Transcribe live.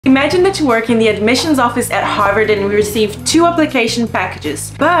Imagine that you work in the admissions office at Harvard and we receive 2 application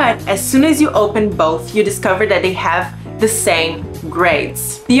packages, but as soon as you open both, you discover that they have the same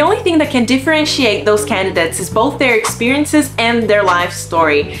grades. The only thing that can differentiate those candidates is both their experiences and their life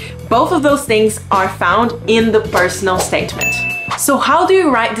story. Both of those things are found in the personal statement. So how do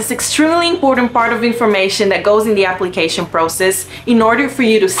you write this extremely important part of information that goes in the application process in order for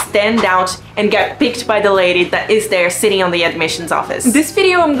you to stand out and get picked by the lady that is there sitting on the admissions office? In this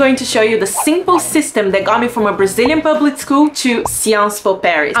video, I'm going to show you the simple system that got me from a Brazilian public school to Sciences Po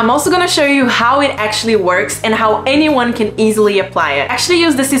Paris. I'm also going to show you how it actually works and how anyone can easily apply it. I actually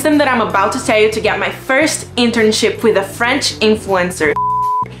used the system that I'm about to tell you to get my first internship with a French influencer.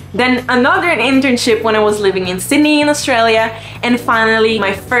 Then another internship when I was living in Sydney in Australia, and finally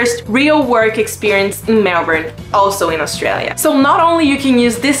my first real work experience in Melbourne, also in Australia. So not only you can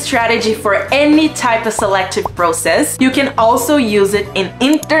use this strategy for any type of selective process, you can also use it in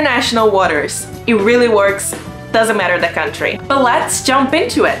international waters. It really works. Doesn't matter the country. But let's jump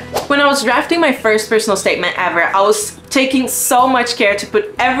into it. When I was drafting my first personal statement ever, I was taking so much care to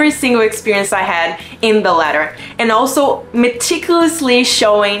put every single experience I had in the letter, and also meticulously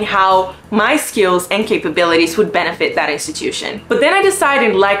showing how my skills and capabilities would benefit that institution. But then I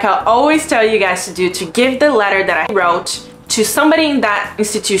decided, like I always tell you guys to do, to give the letter that I wrote to somebody in that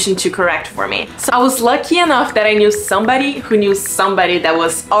institution to correct for me. So I was lucky enough that I knew somebody who knew somebody that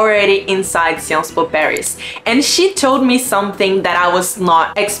was already inside Sciences Po Paris. And she told me something that I was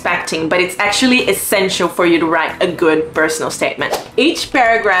not expecting, but it's actually essential for you to write a good personal statement. Each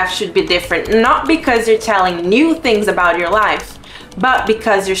paragraph should be different, not because you're telling new things about your life, but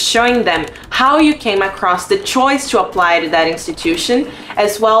because you're showing them how you came across the choice to apply to that institution,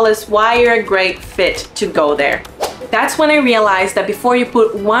 as well as why you're a great fit to go there. That's when I realized that before you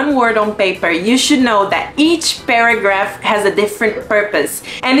put one word on paper, you should know that each paragraph has a different purpose,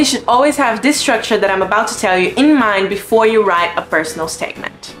 and you should always have this structure that I'm about to tell you in mind before you write a personal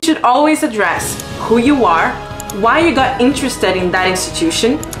statement. You should always address who you are, why you got interested in that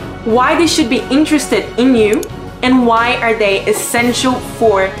institution, why they should be interested in you, and why are they essential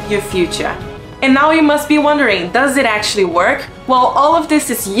for your future. And now you must be wondering, does it actually work? Well, all of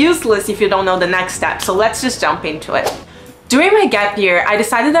this is useless if you don't know the next step, so let's just jump into it. During my gap year, I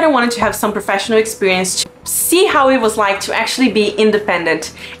decided that I wanted to have some professional experience to see how it was like to actually be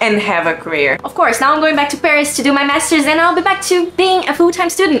independent and have a career. Of course, now I'm going back to Paris to do my master's and I'll be back to being a full-time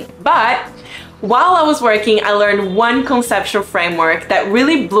student. But while I was working, I learned one conceptual framework that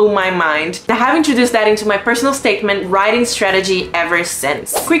really blew my mind. I have introduced that into my personal statement writing strategy ever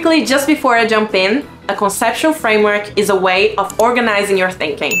since. Quickly, just before I jump in, a conceptual framework is a way of organizing your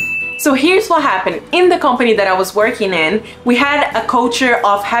thinking. So here's what happened. In the company that I was working in, we had a culture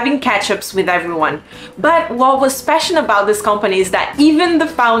of having catch-ups with everyone. But what was special about this company is that even the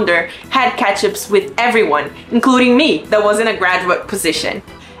founder had catch-ups with everyone, including me, that was in a graduate position.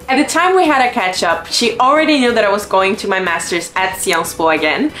 At the time we had a catch-up, she already knew that I was going to my master's at Sciences Po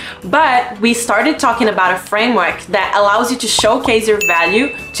again, but we started talking about a framework that allows you to showcase your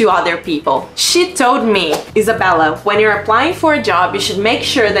value to other people. She told me, Isabella, when you're applying for a job, you should make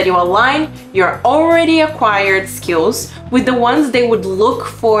sure that you align your already acquired skills with the ones they would look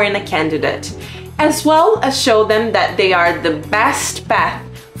for in a candidate, as well as show them that they are the best path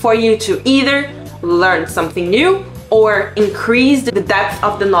for you to either learn something new or increase the depth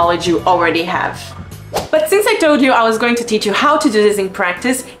of the knowledge you already have. But since I told you I was going to teach you how to do this in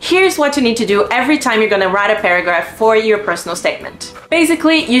practice, here's what you need to do every time you're going to write a paragraph for your personal statement.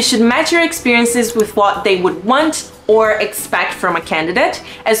 Basically, you should match your experiences with what they would want or expect from a candidate,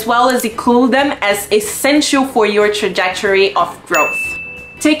 as well as include them as essential for your trajectory of growth.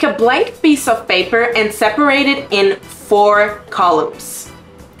 Take a blank piece of paper and separate it in 4 columns.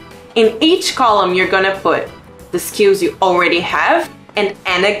 In each column, you're going to put the skills you already have, and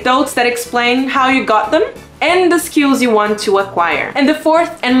anecdotes that explain how you got them, and the skills you want to acquire. And the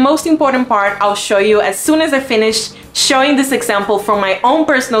 4th and most important part I'll show you as soon as I finish showing this example from my own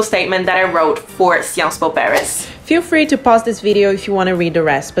personal statement that I wrote for Sciences Po Paris. Feel free to pause this video if you want to read the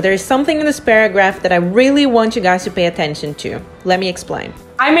rest, but there is something in this paragraph that I really want you guys to pay attention to. Let me explain.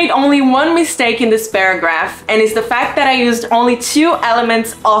 I made only one mistake in this paragraph, and it's the fact that I used only 2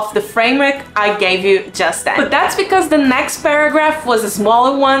 elements of the framework I gave you just then. But that's because the next paragraph was a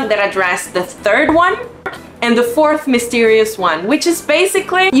smaller one that addressed the 3rd one and the 4th mysterious one, which is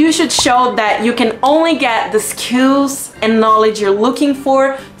basically you should show that you can only get the skills and knowledge you're looking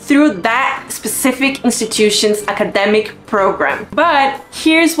for through that specific institution's academic program. But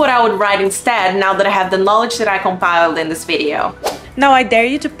here's what I would write instead now that I have the knowledge that I compiled in this video. Now I dare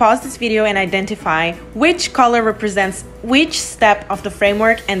you to pause this video and identify which color represents which step of the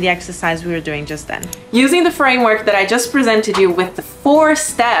framework and the exercise we were doing just then. Using the framework that I just presented you with the 4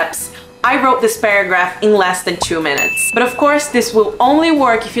 steps, I wrote this paragraph in less than 2 minutes. But of course, this will only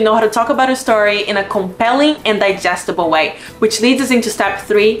work if you know how to talk about a story in a compelling and digestible way, which leads us into step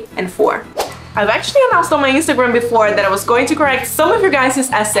 3 and 4. I've actually announced on my Instagram before that I was going to correct some of your guys'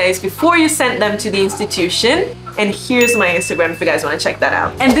 essays before you sent them to the institution. And here's my Instagram if you guys want to check that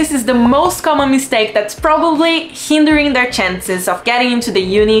out. And this is the most common mistake that's probably hindering their chances of getting into the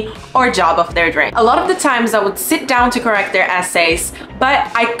uni or job of their dream. A lot of the times I would sit down to correct their essays, but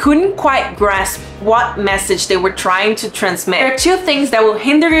I couldn't quite grasp what message they were trying to transmit. There are 2 things that will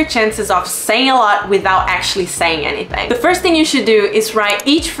hinder your chances of saying a lot without actually saying anything. The first thing you should do is write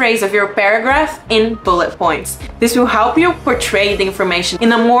each phrase of your paragraph in bullet points. This will help you portray the information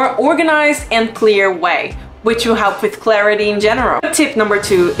in a more organized and clear way, which will help with clarity in general. Tip number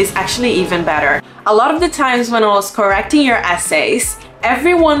 2 is actually even better. A lot of the times when I was correcting your essays,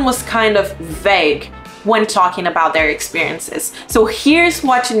 everyone was kind of vague when talking about their experiences. So here's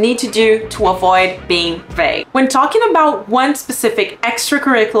what you need to do to avoid being vague. When talking about one specific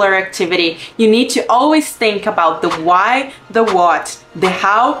extracurricular activity, you need to always think about the why, the what, the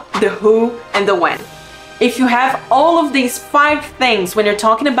how, the who, and the when. If you have all of these 5 things when you're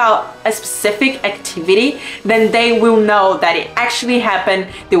talking about a specific activity, then they will know that it actually happened.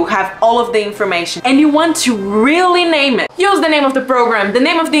 They will have all of the information, and you want to really name it. Use the name of the program, the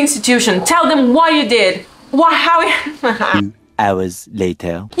name of the institution, tell them what you did, how it 2 hours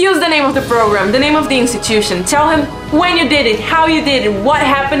later. Use the name of the program, the name of the institution, tell him when you did it, how you did it, what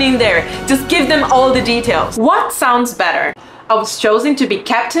happened in there. Just give them all the details. What sounds better? I was chosen to be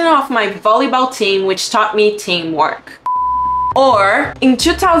captain of my volleyball team, which taught me teamwork. Or, in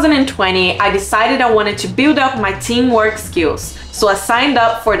 2020, I decided I wanted to build up my teamwork skills, so I signed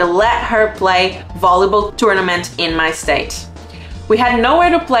up for the Let Her Play volleyball tournament in my state. We had nowhere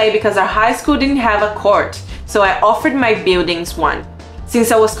to play because our high school didn't have a court, so I offered my buildings one.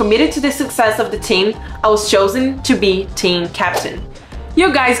 Since I was committed to the success of the team, I was chosen to be team captain.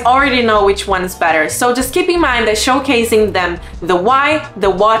 You guys already know which one is better, so just keep in mind that showcasing them the why, the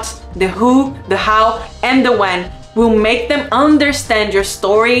what, the who, the how, and the when will make them understand your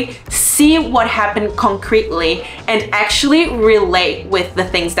story, see what happened concretely, and actually relate with the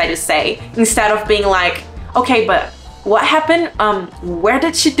things that you say, instead of being like, okay, but what happened? Where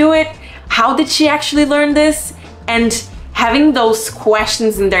did she do it? How did she actually learn this? And having those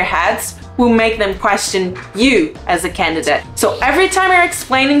questions in their heads will make them question you as a candidate. So every time you're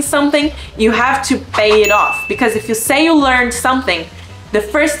explaining something, you have to pay it off, because if you say you learned something, the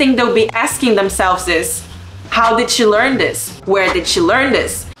first thing they'll be asking themselves is, how did she learn this? Where did she learn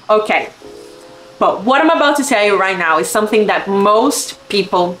this? Okay, but what I'm about to tell you right now is something that most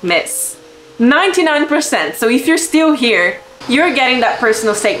people miss. 99%. So if you're still here, you're getting that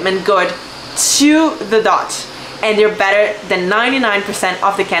personal statement good to the dot, and you're better than 99%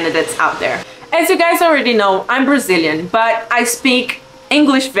 of the candidates out there. As you guys already know, I'm Brazilian, but I speak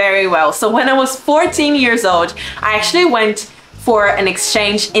English very well. So when I was 14 years old, I actually went for an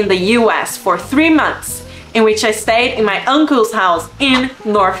exchange in the US for 3 months, in which I stayed in my uncle's house in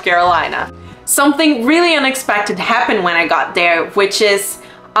North Carolina. Something really unexpected happened when I got there, which is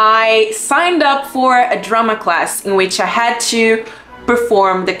I signed up for a drama class in which I had to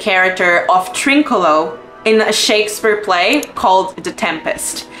perform the character of Trinculo in a Shakespeare play called The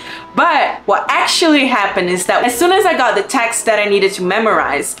Tempest. But what actually happened is that as soon as I got the text that I needed to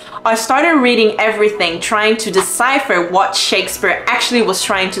memorize, I started reading everything, trying to decipher what Shakespeare actually was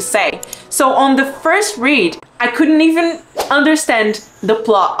trying to say. So on the first read, I couldn't even understand the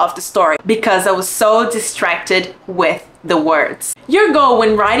plot of the story because I was so distracted with the words. Your goal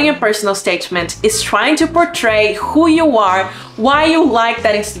when writing a personal statement is trying to portray who you are, why you like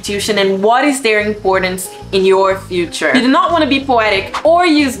that institution, and what is their importance in your future. You do not want to be poetic or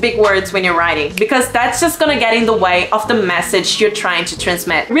use big words when you're writing, because that's just gonna get in the way of the message you're trying to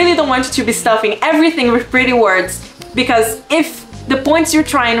transmit. Really don't want you to be stuffing everything with pretty words, because if the points you're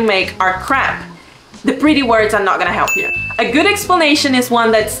trying to make are crap, the pretty words are not gonna help you. A good explanation is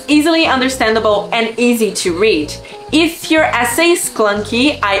one that's easily understandable and easy to read. If your essay is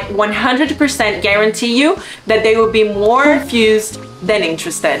clunky, I 100% guarantee you that they will be more confused than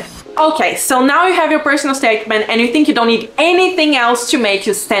interested. Okay, so now you have your personal statement and you think you don't need anything else to make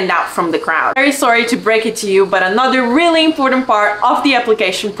you stand out from the crowd. Very sorry to break it to you, but another really important part of the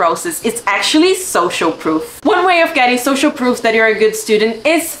application process is actually social proof. One way of getting social proof that you're a good student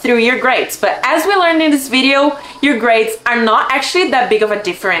is through your grades, but as we learned in this video, your grades are not actually that big of a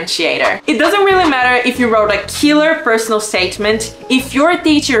differentiator. It doesn't really matter if you wrote a killer personal statement if your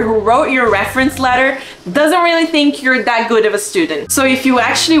teacher who wrote your reference letter doesn't really think you're that good of a student. So if you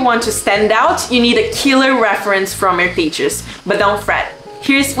actually want to stand out, you need a killer reference from your teachers. But don't fret.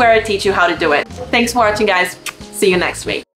 Here's where I teach you how to do it. Thanks for watching, guys. See you next week.